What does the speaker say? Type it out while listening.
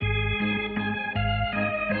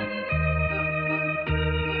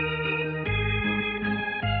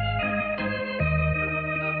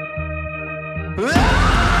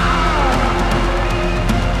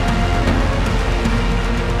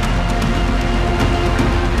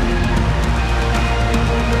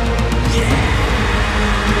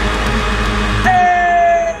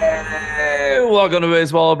Welcome to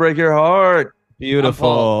Baseball Break Your Heart.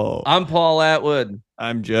 Beautiful. I'm Paul Atwood.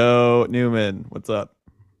 I'm Joe Newman. What's up?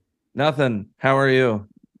 Nothing. How are you?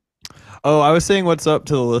 Oh, I was saying what's up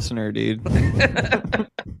to the listener, dude. But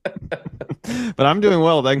I'm doing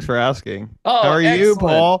well. Thanks for asking. Oh, how are excellent. you,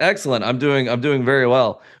 Paul? Excellent. I'm doing very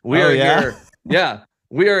well. We are here. Yeah.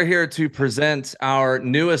 We are here to present our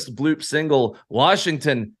newest Bloop single,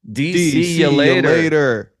 Washington, D.C. You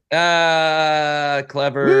later.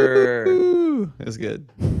 Clever. Woo-hoo. It was good.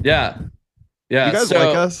 Yeah. Yeah. You guys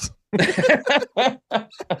like us?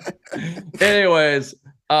 Anyways,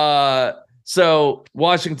 so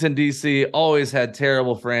Washington, D.C. always had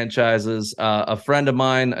terrible franchises. A friend of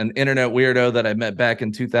mine, an internet weirdo that I met back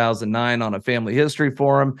in 2009 on a family history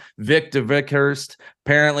forum, Vick DeWyckhurst,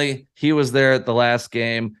 apparently he was there at the last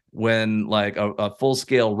game when like a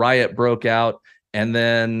full-scale riot broke out, and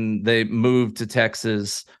then they moved to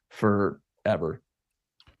Texas forever.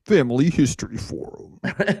 Family history forum.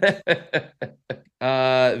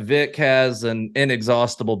 Vic has an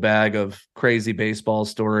inexhaustible bag of crazy baseball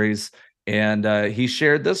stories, and he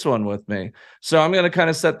shared this one with me. So I'm going to kind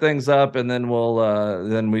of set things up, and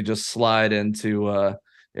then we just slide into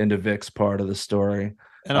Vic's part of the story.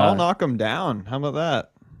 And I'll knock him down. How about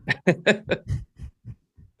that?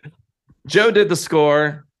 Joe did the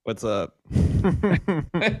score. What's up?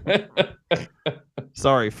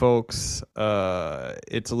 Sorry, folks.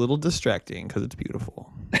 It's a little distracting because it's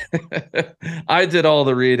beautiful. I did all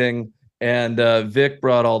the reading, and Vic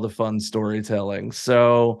brought all the fun storytelling.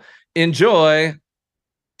 So enjoy.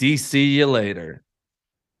 DC you later.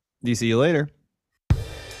 DC you later.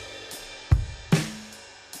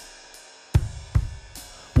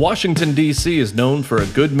 Washington, D.C. is known for a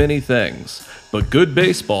good many things, but good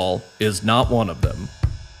baseball is not one of them.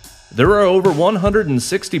 There are over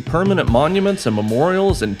 160 permanent monuments and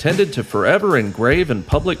memorials intended to forever engrave in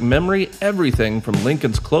public memory everything from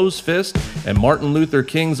Lincoln's closed fist and Martin Luther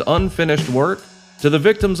King's unfinished work to the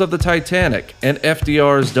victims of the Titanic and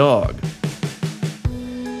FDR's dog.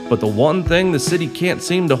 But the one thing the city can't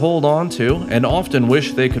seem to hold on to, and often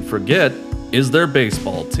wish they could forget, is their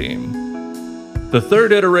baseball team. The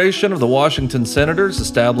third iteration of the Washington Senators,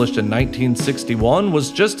 established in 1961,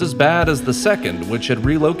 was just as bad as the second, which had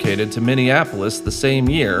relocated to Minneapolis the same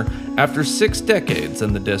year after 6 decades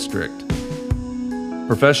in the district.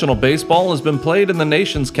 Professional baseball has been played in the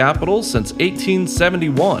nation's capital since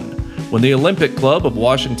 1871, when the Olympic Club of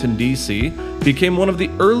Washington, D.C. became one of the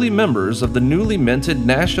early members of the newly minted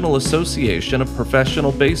National Association of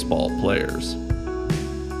Professional Baseball Players.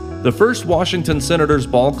 The first Washington Senators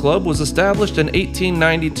ball club was established in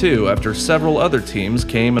 1892 after several other teams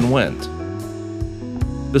came and went.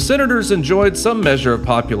 The Senators enjoyed some measure of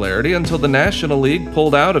popularity until the National League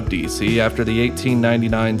pulled out of D.C. after the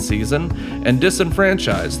 1899 season and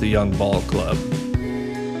disenfranchised the young ball club.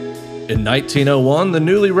 In 1901, the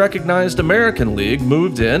newly recognized American League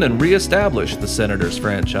moved in and re-established the Senators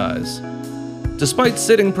franchise. Despite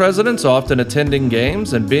sitting presidents often attending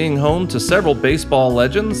games and being home to several baseball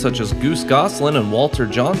legends such as Goose Goslin and Walter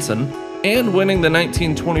Johnson, and winning the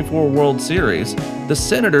 1924 World Series, the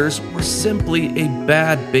Senators were simply a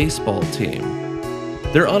bad baseball team.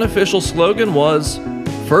 Their unofficial slogan was,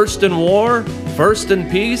 "First in war, first in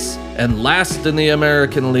peace, and last in the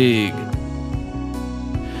American League."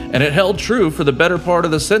 And it held true for the better part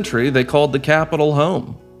of the century they called the Capitol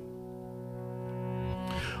home.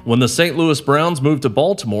 When the St. Louis Browns moved to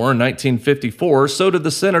Baltimore in 1954, so did the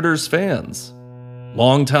Senators fans.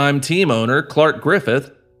 Longtime team owner Clark Griffith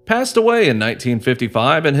passed away in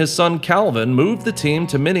 1955, and his son Calvin moved the team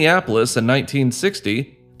to Minneapolis in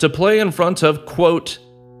 1960 to play in front of, quote,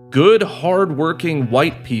 "good, hard-working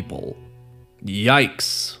white people."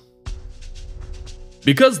 Yikes.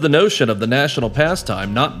 Because the notion of the national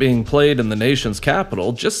pastime not being played in the nation's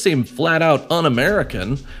capital just seemed flat-out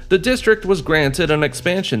un-American, the district was granted an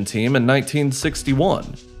expansion team in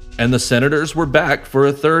 1961, and the Senators were back for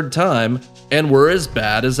a third time and were as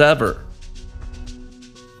bad as ever.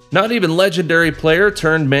 Not even legendary player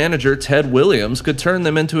turned manager Ted Williams could turn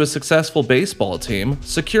them into a successful baseball team,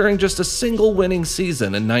 securing just a single winning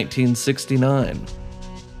season in 1969.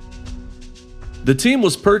 The team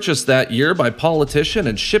was purchased that year by politician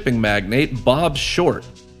and shipping magnate Bob Short,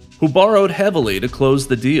 who borrowed heavily to close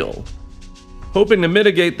the deal. Hoping to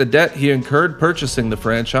mitigate the debt he incurred purchasing the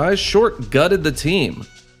franchise, Short gutted the team.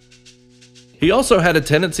 He also had a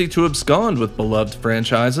tendency to abscond with beloved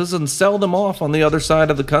franchises and sell them off on the other side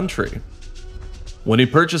of the country. When he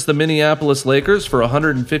purchased the Minneapolis Lakers for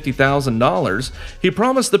 $150,000, he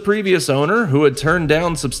promised the previous owner, who had turned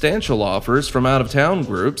down substantial offers from out-of-town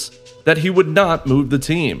groups, that he would not move the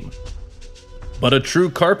team. But a true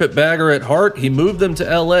carpetbagger at heart, he moved them to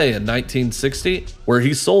LA in 1960, where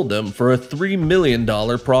he sold them for a $3 million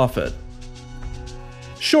profit.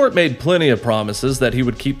 Short made plenty of promises that he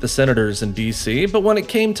would keep the Senators in DC, but when it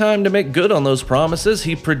came time to make good on those promises,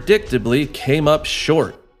 he predictably came up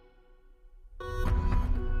short.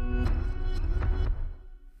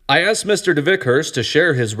 I asked Mr. DeWyckhurst to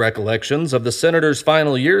share his recollections of the Senators'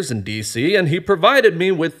 final years in DC, and he provided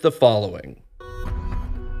me with the following.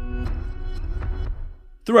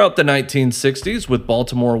 Throughout the 1960s, with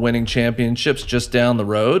Baltimore winning championships just down the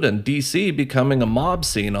road and DC becoming a mob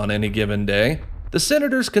scene on any given day, the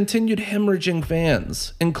Senators continued hemorrhaging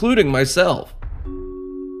fans, including myself.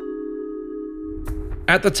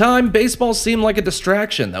 At the time, baseball seemed like a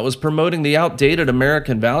distraction that was promoting the outdated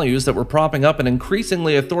American values that were propping up an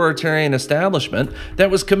increasingly authoritarian establishment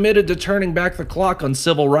that was committed to turning back the clock on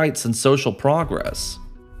civil rights and social progress.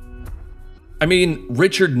 I mean,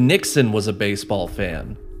 Richard Nixon was a baseball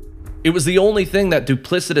fan. It was the only thing that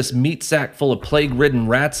duplicitous meat sack full of plague-ridden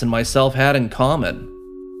rats and myself had in common.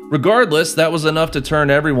 Regardless, that was enough to turn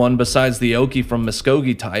everyone besides the Okie from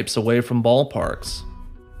Muskogee types away from ballparks.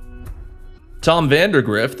 Tom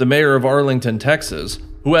Vandergrift, the mayor of Arlington, Texas,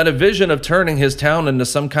 who had a vision of turning his town into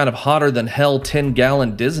some kind of hotter-than-hell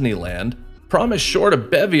 10-gallon Disneyland, promised Short a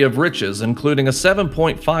bevy of riches, including a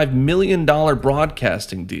 $7.5 million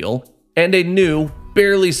broadcasting deal and a new,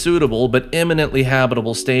 barely suitable but eminently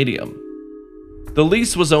habitable stadium. The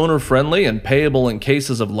lease was owner-friendly and payable in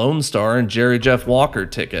cases of Lone Star and Jerry Jeff Walker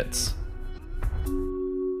tickets.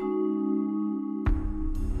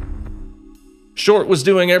 Short was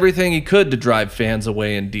doing everything he could to drive fans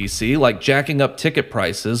away in DC, like jacking up ticket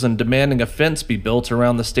prices and demanding a fence be built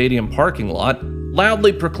around the stadium parking lot,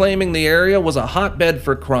 loudly proclaiming the area was a hotbed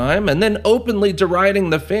for crime, and then openly deriding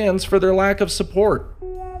the fans for their lack of support.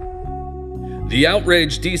 The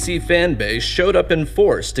outraged DC fan base showed up in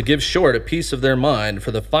force to give Short a piece of their mind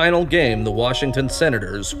for the final game the Washington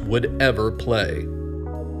Senators would ever play.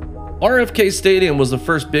 RFK Stadium was the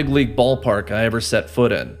first big league ballpark I ever set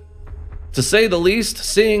foot in. To say the least,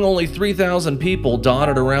 seeing only 3,000 people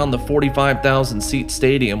dotted around the 45,000-seat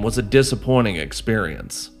stadium was a disappointing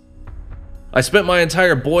experience. I spent my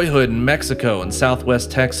entire boyhood in Mexico and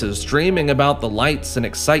Southwest Texas dreaming about the lights and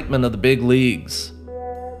excitement of the big leagues.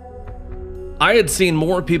 I had seen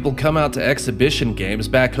more people come out to exhibition games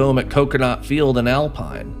back home at Coconut Field and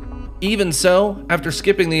Alpine. Even so, after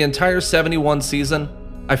skipping the entire 71 season,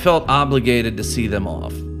 I felt obligated to see them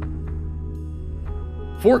off.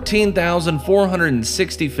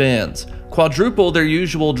 14,460 fans, quadruple their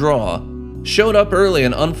usual draw, showed up early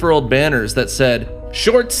and unfurled banners that said,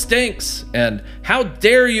 "Short stinks," and "How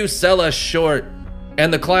dare you sell us short,"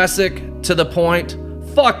 and the classic, to the point,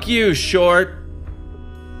 "Fuck you, Short."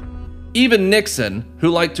 Even Nixon, who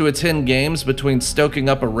liked to attend games between stoking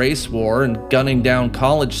up a race war and gunning down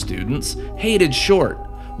college students, hated Short,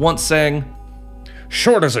 once saying,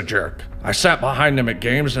 "Short is a jerk. I sat behind him at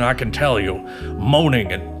games and I can tell you,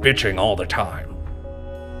 moaning and bitching all the time."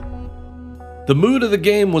 The mood of the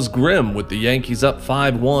game was grim, with the Yankees up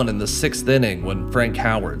 5-1 in the 6th inning when Frank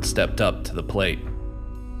Howard stepped up to the plate.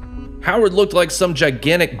 Howard looked like some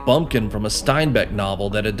gigantic bumpkin from a Steinbeck novel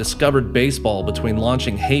that had discovered baseball between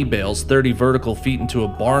launching hay bales 30 vertical feet into a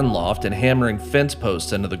barn loft and hammering fence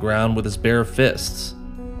posts into the ground with his bare fists.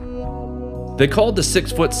 They called the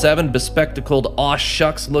 6'7" bespectacled aw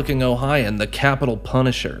shucks looking Ohioan the Capital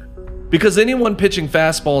Punisher, because anyone pitching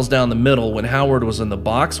fastballs down the middle when Howard was in the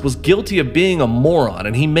box was guilty of being a moron,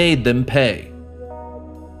 and he made them pay.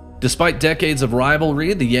 Despite decades of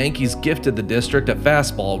rivalry, the Yankees gifted the district a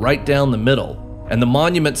fastball right down the middle, and the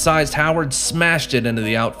monument-sized Howard smashed it into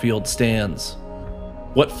the outfield stands.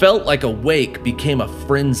 What felt like a wake became a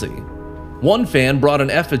frenzy. One fan brought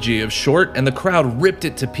an effigy of Short, and the crowd ripped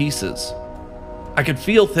it to pieces. I could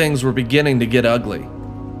feel things were beginning to get ugly.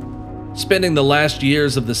 Spending the last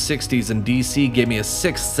years of the 60s in DC gave me a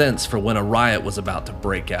sixth sense for when a riot was about to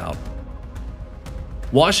break out.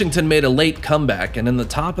 Washington made a late comeback, and in the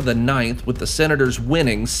top of the 9th, with the Senators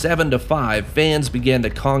winning 7-5, fans began to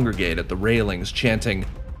congregate at the railings chanting,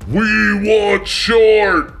 "We want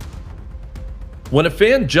Short!" When a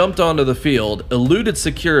fan jumped onto the field, eluded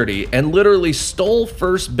security, and literally stole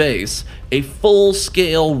first base, a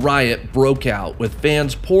full-scale riot broke out, with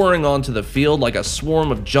fans pouring onto the field like a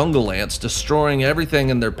swarm of jungle ants, destroying everything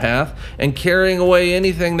in their path and carrying away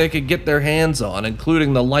anything they could get their hands on,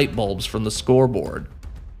 including the light bulbs from the scoreboard.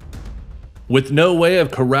 With no way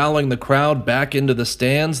of corralling the crowd back into the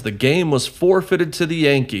stands, the game was forfeited to the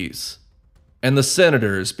Yankees, and the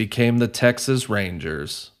Senators became the Texas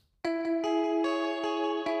Rangers.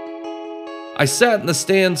 I sat in the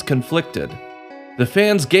stands conflicted. The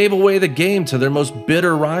fans gave away the game to their most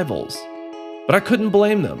bitter rivals. But I couldn't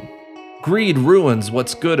blame them. Greed ruins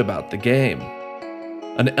what's good about the game.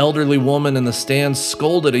 An elderly woman in the stands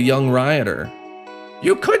scolded a young rioter.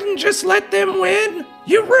 "You couldn't just let them win!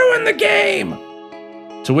 You ruined the game!"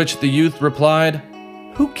 To which the youth replied,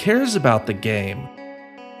 "Who cares about the game?"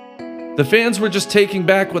 The fans were just taking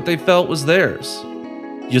back what they felt was theirs.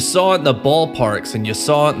 You saw it in the ballparks and you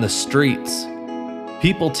saw it in the streets.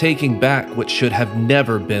 People taking back what should have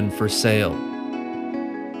never been for sale.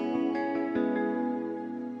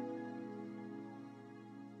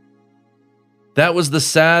 That was the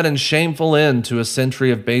sad and shameful end to a century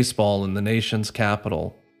of baseball in the nation's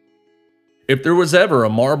capital. If there was ever a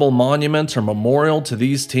marble monument or memorial to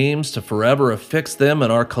these teams to forever affix them in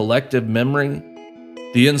our collective memory,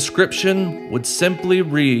 the inscription would simply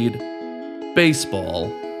read,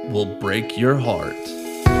 "Baseball will break your heart."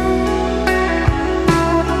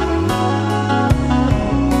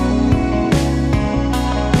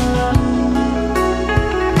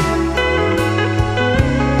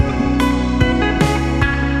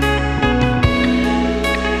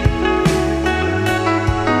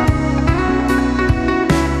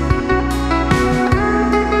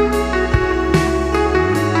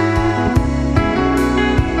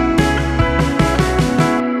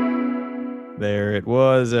 There it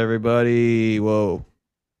was, everybody. Whoa.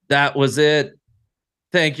 That was it.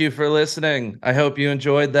 Thank you for listening. I hope you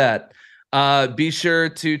enjoyed that. Be sure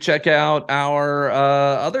to check out our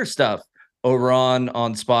other stuff over on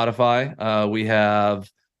Spotify. We have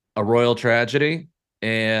A Royal Tragedy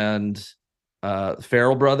and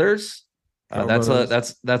Farrell Brothers. That's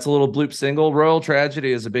a little Bloop single. Royal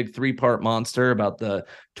Tragedy is a big 3-part monster about the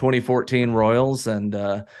 2014 Royals and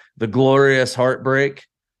the glorious heartbreak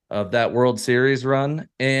of that World Series run.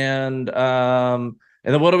 And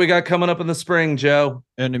then what do we got coming up in the spring, Joe?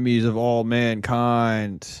 Enemies of all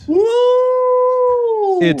mankind.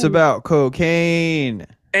 Woo! It's about cocaine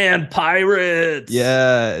and pirates.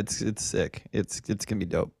 Yeah, it's sick. It's gonna be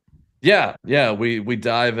dope. Yeah. We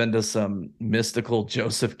dive into some mystical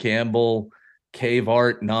Joseph Campbell cave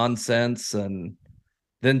art nonsense, and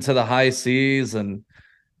then to the high seas, and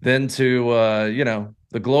then to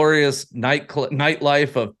the glorious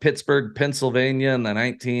nightlife of Pittsburgh, Pennsylvania in the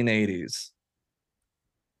 1980s.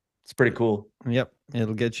 It's pretty cool. Yep,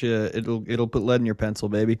 it'll get you. It'll put lead in your pencil,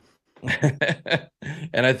 baby.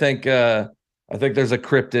 And I think there's a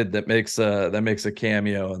cryptid that makes a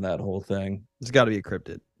cameo in that whole thing. It's got to be a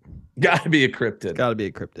cryptid. Got to be a cryptid. Got to be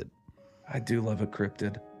a cryptid. I do love a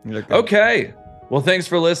cryptid. Okay. Well, thanks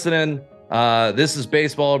for listening. This is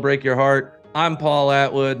Baseball Will Break Your Heart. I'm Paul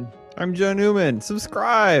Atwood. I'm Joe Newman.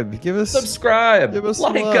 Subscribe. Give us subscribe. Give us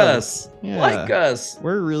like love. us. Yeah. Like us.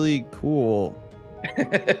 We're really cool.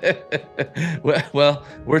 well,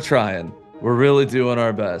 we're trying. We're really doing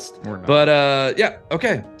our best. We're not. But yeah,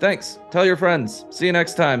 okay. Thanks. Tell your friends. See you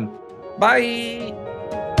next time. Bye.